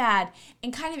inherently bad,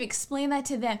 and kind of explain that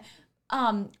to them.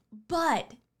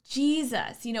 But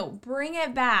Jesus, bring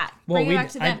it back,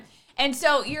 to them. And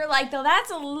so you're like, though,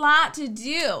 that's a lot to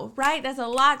do, right? That's a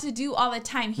lot to do all the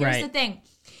time. Here's the thing.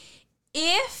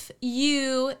 if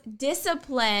you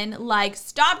discipline, like,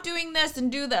 stop doing this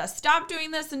and do this, stop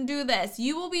doing this and do this,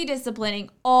 you will be disciplining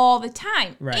all the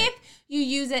time. Right. If you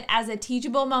use it as a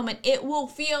teachable moment, it will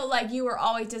feel like you are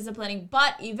always disciplining,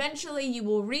 but eventually you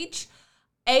will reach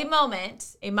a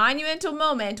moment, a monumental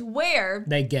moment where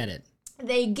they get it.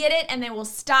 They get it, and they will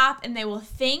stop, and they will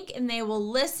think, and they will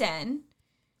listen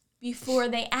before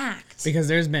they act. Because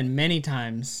there's been many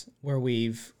times where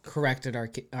we've corrected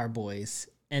our boys,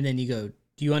 and then you go,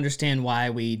 do you understand why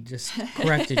we just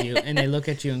corrected you? And they look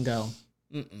at you and go,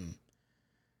 mm-mm.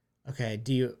 Okay,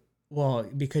 well,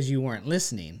 because you weren't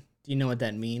listening. Do you know what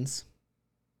that means?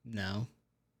 No.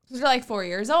 They're like 4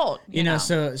 years old. You know,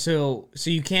 so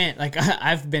you can't, like,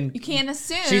 you can't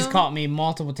assume. She's caught me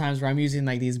multiple times where I'm using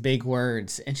like these big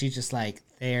words, and she's just like,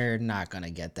 they're not gonna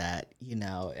get that, you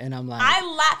know. And I'm like, I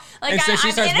laugh. Like, and so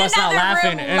she starts busting out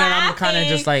laughing, and then I'm kind of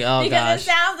just like, oh because gosh, it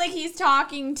sounds like he's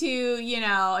talking to, you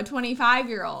know, a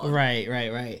 25-year-old.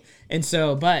 Right. And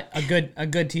so, but a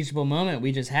good teachable moment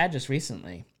we just had just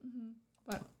recently.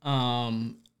 What?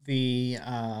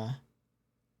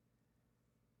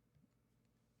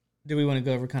 Do we want to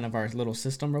go over kind of our little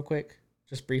system real quick,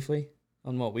 just briefly,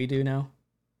 on what we do now,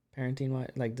 parenting wise,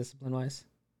 like discipline wise?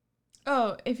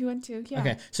 Oh, if you want to, yeah.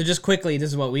 Okay, so just quickly,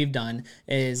 this is what we've done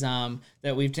is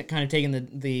that we've kind of taken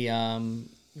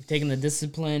we've taken the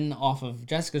discipline off of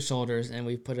Jessica's shoulders and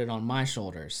we've put it on my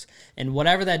shoulders. And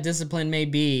whatever that discipline may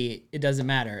be, it doesn't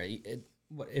matter.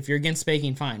 If you're against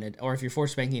spanking, fine, or if you're for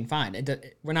spanking, fine.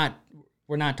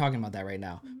 We're not talking about that right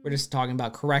now. Mm-hmm. We're just talking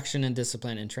about correction and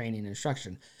discipline and training and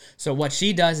instruction. So what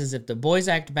she does is if the boys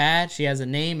act bad, she has a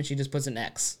name and she just puts an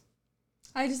X.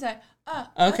 I just said,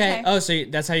 okay. Oh, so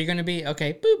that's how you're going to be?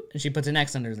 Okay, boop. And she puts an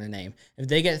X under their name. If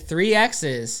they get 3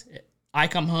 X's, I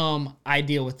come home, I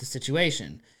deal with the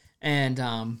situation. And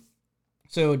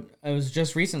so it was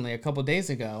just recently, a couple days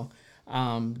ago,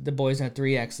 the boys had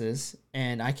 3 X's,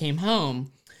 and I came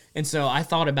home. And so I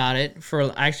thought about it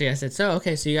I said, so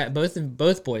you got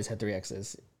both boys had 3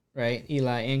 X's, right?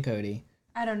 Eli and Cody.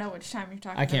 I don't know which time you're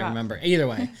talking about. I can't remember. Either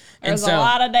way. There's a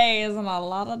lot of days and a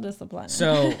lot of discipline.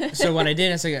 So what I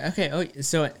did is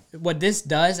so what this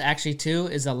does actually too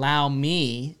is allow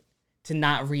me to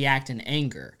not react in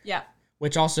anger. Yeah.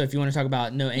 Which also, if you want to talk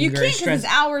about no anger you can't because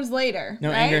it's hours later. No,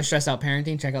 right? Anger and stress out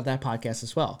parenting, check out that podcast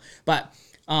as well. But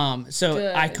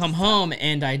so I come home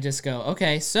and I just go,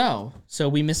 okay, so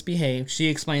we misbehaved. She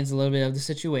explains a little bit of the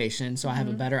situation, so I have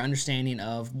a better understanding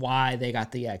of why they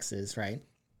got the X's, right?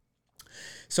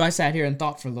 So I sat here and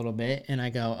thought for a little bit, and I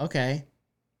go, okay,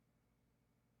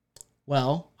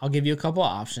 well, I'll give you a couple of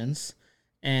options,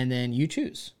 and then you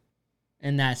choose.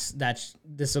 And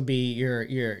this will be your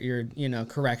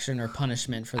correction or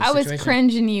punishment for the situation. I was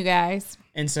cringing, you guys.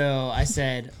 And so I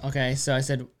said, okay. So I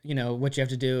said, what you have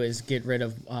to do is get rid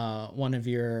of one of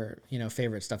your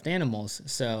favorite stuffed animals.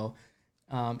 So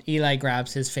Eli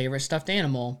grabs his favorite stuffed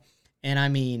animal, and I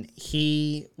mean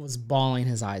he was bawling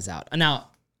his eyes out. Now,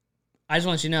 I just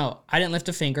want you to know, I didn't lift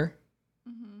a finger.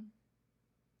 Mm-hmm.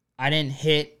 I didn't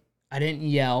hit. I didn't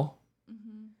yell.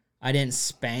 Mm-hmm. I didn't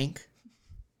spank.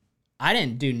 I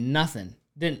didn't do nothing.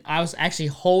 I was actually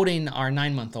holding our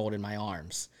 9-month-old in my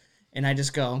arms. And I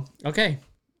just go, okay,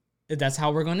 if that's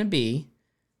how we're going to be,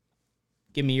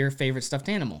 give me your favorite stuffed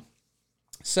animal.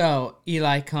 So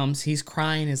Eli comes, he's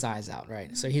crying his eyes out,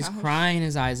 right? So he's crying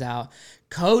his eyes out.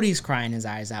 Cody's crying his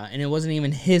eyes out, and it wasn't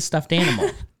even his stuffed animal.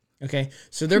 Okay,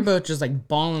 so they're both just like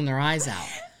bawling their eyes out.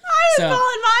 I was bawling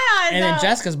my eyes out. And then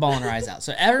Jessica's bawling her eyes out.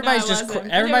 So everybody's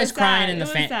everybody's crying in the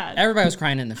family. Everybody was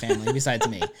crying in the family besides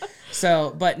me.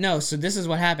 So this is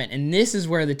what happened. And this is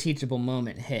where the teachable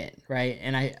moment hit, right?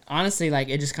 And I honestly, like,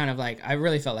 it just kind of like, I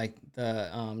really felt like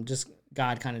just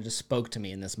God kind of just spoke to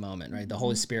me in this moment, right? The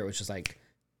Holy Spirit was just like,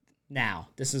 now,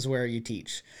 this is where you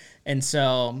teach. And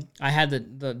so I had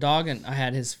the dog, and I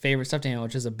had his favorite stuffed animal,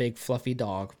 which is a big fluffy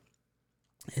dog.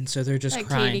 And so they're just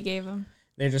crying. Katie gave him.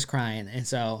 They're just crying. And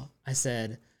so I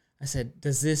said,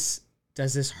 does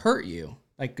this hurt you?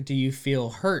 Like, do you feel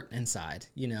hurt inside?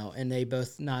 And they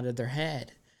both nodded their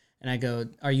head. And I go,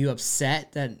 are you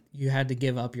upset that you had to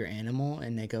give up your animal?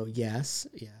 And they go, yes.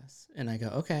 And I go,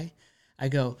 okay. I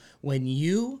go, when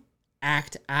you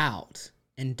act out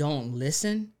and don't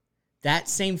listen, that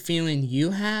same feeling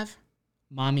you have,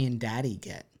 mommy and daddy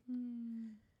get.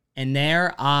 And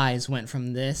their eyes went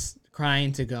from this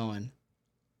crying to going.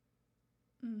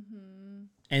 Mm-hmm.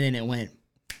 And then it went,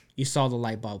 you saw the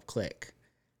light bulb click.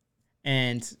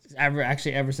 And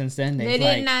ever since then, they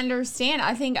didn't understand.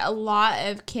 I think a lot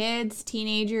of kids,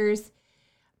 teenagers,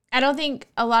 I don't think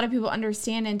a lot of people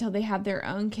understand until they have their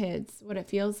own kids what it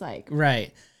feels like.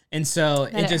 Right. And so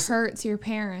it just hurts your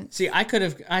parents. See, I could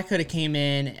have came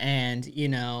in and,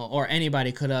 or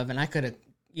anybody could have, and I could have,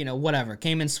 whatever,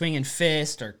 came in swinging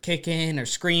fist or kicking or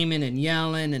screaming and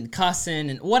yelling and cussing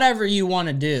and whatever you want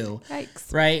to do.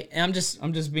 Yikes. Right? And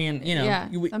I'm just being,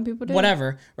 some people do.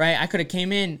 Whatever, right? I could have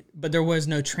came in, but there was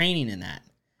no training in that.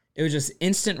 It was just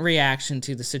instant reaction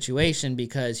to the situation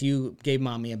because you gave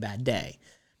mommy a bad day.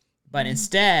 But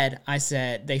instead, I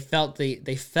said they felt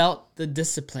the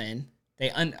discipline.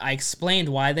 I explained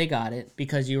why they got it,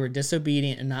 because you were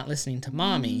disobedient and not listening to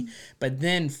mommy. But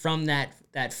then from that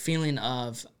feeling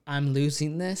of I'm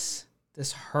losing this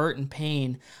hurt and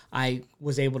pain, I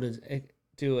was able to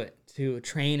do it, to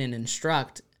train and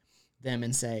instruct them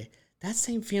and say, that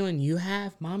same feeling you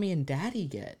have, mommy and daddy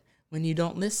get when you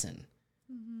don't listen.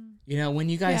 When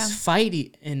you guys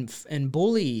fight and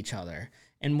bully each other,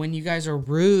 and when you guys are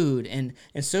rude and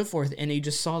so forth, and you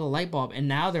just saw the light bulb, and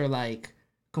now they're like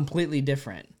completely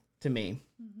different to me.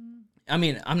 I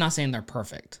mean, I'm not saying they're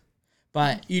perfect,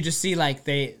 but you just see like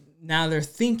they're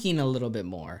thinking a little bit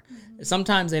more.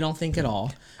 Sometimes they don't think at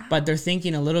all, but they're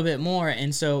thinking a little bit more.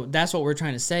 And so that's what we're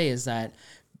trying to say, is that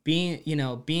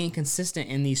being consistent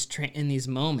in these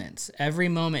moments, every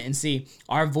moment, and see,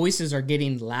 our voices are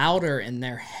getting louder in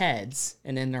their heads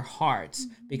and in their hearts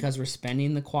because we're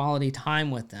spending the quality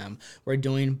time with them. We're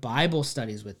doing Bible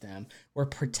studies with them. We're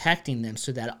protecting them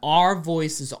so that our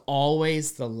voice is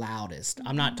always the loudest.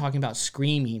 I'm not talking about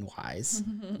screaming wise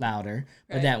louder,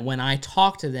 but that when I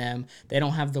talk to them, they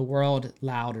don't have the world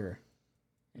louder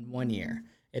in one ear.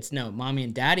 It's no, mommy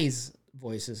and daddy's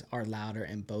voices are louder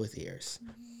in both ears.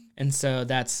 And so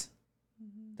that's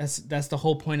the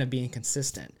whole point of being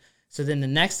consistent. So then the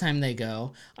next time they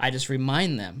go, I just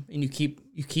remind them, and you keep,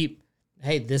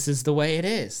 hey, this is the way it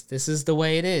is. This is the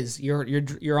way it is.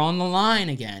 You're on the line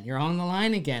again. You're on the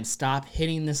line again. Stop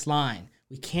hitting this line.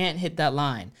 We can't hit that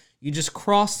line. You just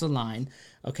crossed the line.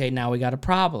 Okay, now we got a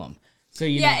problem. So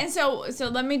and so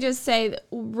let me just say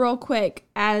real quick,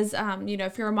 as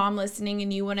if you're a mom listening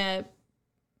and you want to,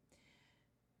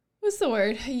 what's the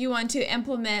word? You want to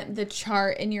implement the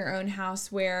chart in your own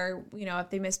house where, if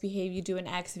they misbehave, you do an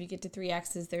X. If you get to 3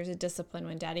 X's, there's a discipline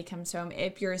when daddy comes home.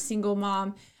 If you're a single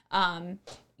mom,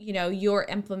 you're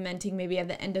implementing maybe at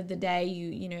the end of the day,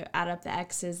 you add up the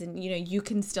X's and, you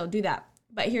can still do that.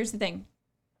 But here's the thing.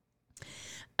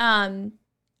 I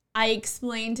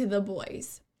explained to the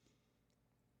boys,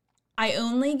 I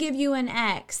only give you an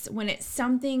X when it's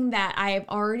something that I have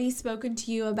already spoken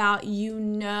to you about. You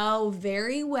know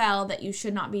very well that you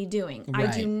should not be doing. Right.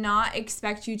 I do not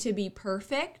expect you to be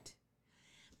perfect.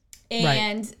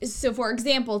 And so, for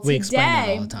example, today, we explain that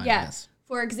all the time, yes.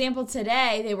 For example,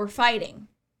 today they were fighting,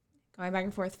 going back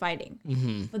and forth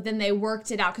fighting. But then they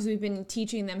worked it out because we've been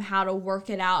teaching them how to work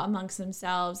it out amongst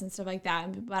themselves and stuff like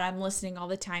that. But I'm listening all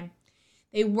the time.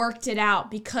 They worked it out.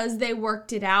 Because they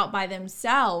worked it out by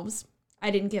themselves,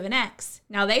 I didn't give an X.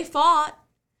 Now, they fought,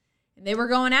 and they were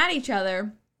going at each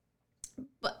other.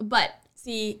 But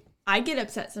see, I get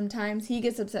upset sometimes. He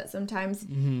gets upset sometimes.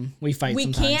 We fight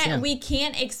sometimes. We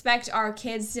can't expect our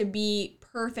kids to be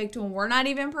perfect when we're not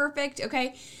even perfect,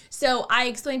 okay? So I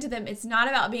explained to them, it's not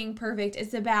about being perfect.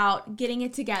 It's about getting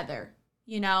it together,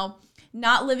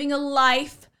 not living a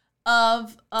life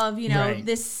of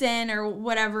this sin or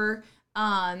whatever.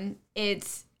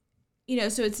 It's,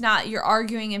 so it's not you're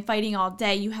arguing and fighting all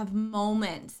day. You have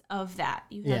moments of that.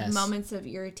 You have moments of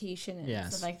irritation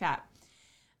and stuff like that.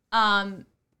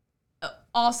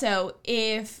 Also,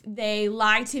 if they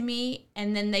lie to me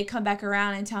and then they come back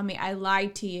around and tell me I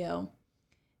lied to you,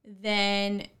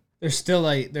 then we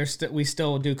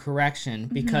still do correction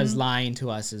because lying to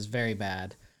us is very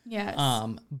bad. Yes.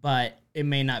 But it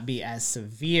may not be as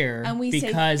severe and we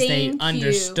because say, they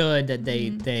understood that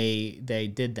they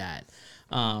did that.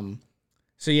 But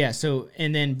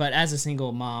as a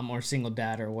single mom or single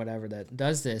dad or whatever that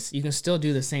does this, you can still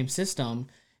do the same system.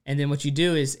 And then what you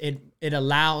do is it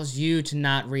allows you to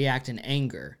not react in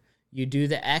anger. You do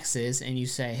the X's and you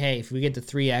say, hey, if we get to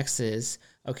 3 X's,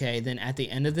 okay, then at the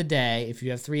end of the day, if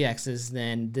you have 3 X's,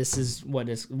 then this is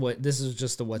what's going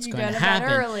to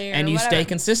happen. And you stay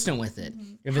consistent with it.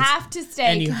 You have to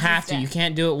stay consistent. You have to. You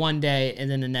can't do it one day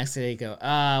and then the next day you go,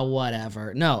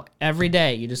 whatever. No, every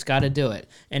day you just got to do it.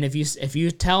 And if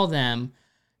you tell them,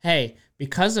 hey,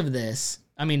 because of this,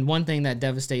 I mean, one thing that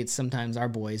devastates sometimes our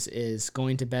boys is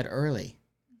going to bed early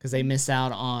because they miss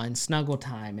out on snuggle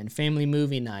time and family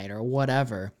movie night or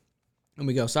whatever. And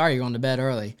we go, sorry, you're going to bed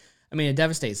early. I mean, it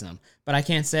devastates them. But I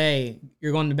can't say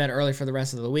you're going to bed early for the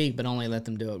rest of the week, but only let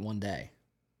them do it one day.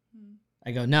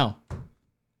 I go, no.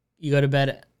 You go to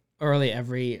bed early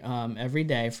every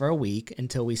day for a week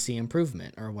until we see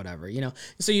improvement or whatever,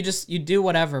 So you do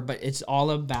whatever, but it's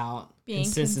all about being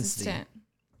consistency. consistent.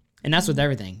 And that's with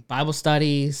everything. Bible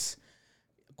studies,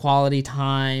 quality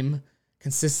time,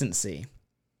 consistency.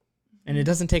 And it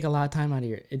doesn't take a lot of time out of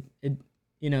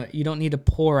you don't need to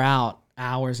pour out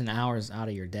hours and hours out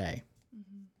of your day.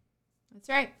 That's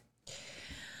right.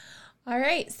 All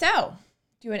right. So,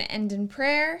 do you want to end in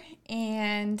prayer?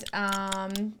 And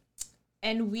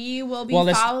we will be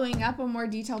following up a more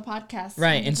detailed podcast.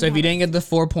 Right. And so if you didn't get the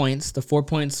 4 points, the 4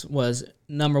 points was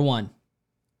number 1.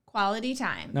 Quality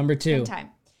time. Number 2. Time.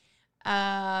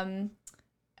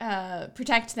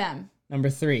 Protect them. Number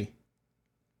 3.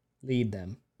 Lead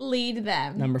them.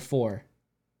 Number 4.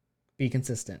 Be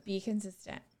consistent.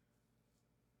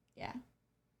 Yeah.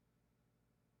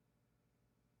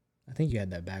 I think you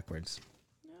had that backwards.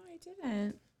 No, I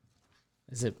didn't.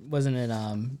 Wasn't it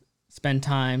spend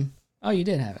time? Oh, you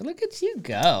did have it. Look at you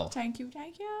go. Thank you.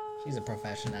 She's a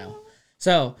professional.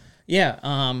 So, yeah,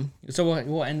 so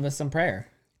we'll end with some prayer.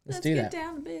 Let's do that. Let's get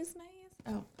down to business.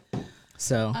 Oh.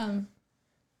 So,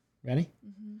 ready?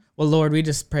 Mm-hmm. Well, Lord, we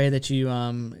just pray that you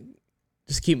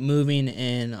just keep moving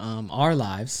in our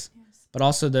lives, but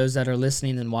also those that are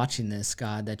listening and watching this,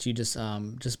 God, that you just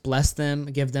bless them,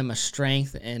 give them a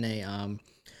strength and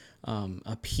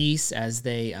a peace as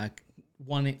they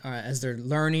as they're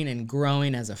learning and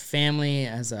growing as a family,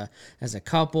 as a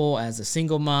couple, as a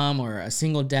single mom or a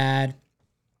single dad.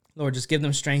 Lord, just give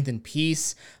them strength and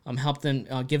peace. Help them,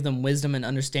 give them wisdom and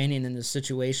understanding in the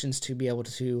situations to be able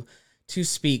to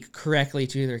speak correctly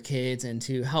to their kids and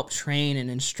to help train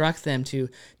and instruct them to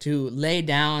lay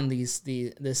down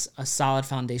a solid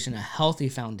foundation, a healthy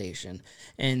foundation.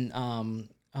 And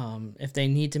if they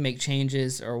need to make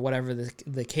changes or whatever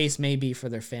the case may be for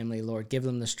their family, Lord, give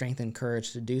them the strength and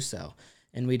courage to do so.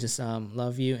 And we just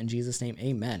love you. In Jesus' name,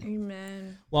 amen.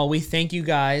 Amen. Well, we thank you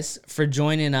guys for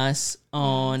joining us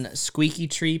on Squeaky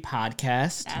Tree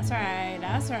Podcast. That's right.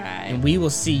 And we will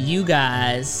see you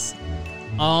guys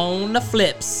on the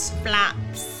flips.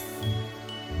 Flops.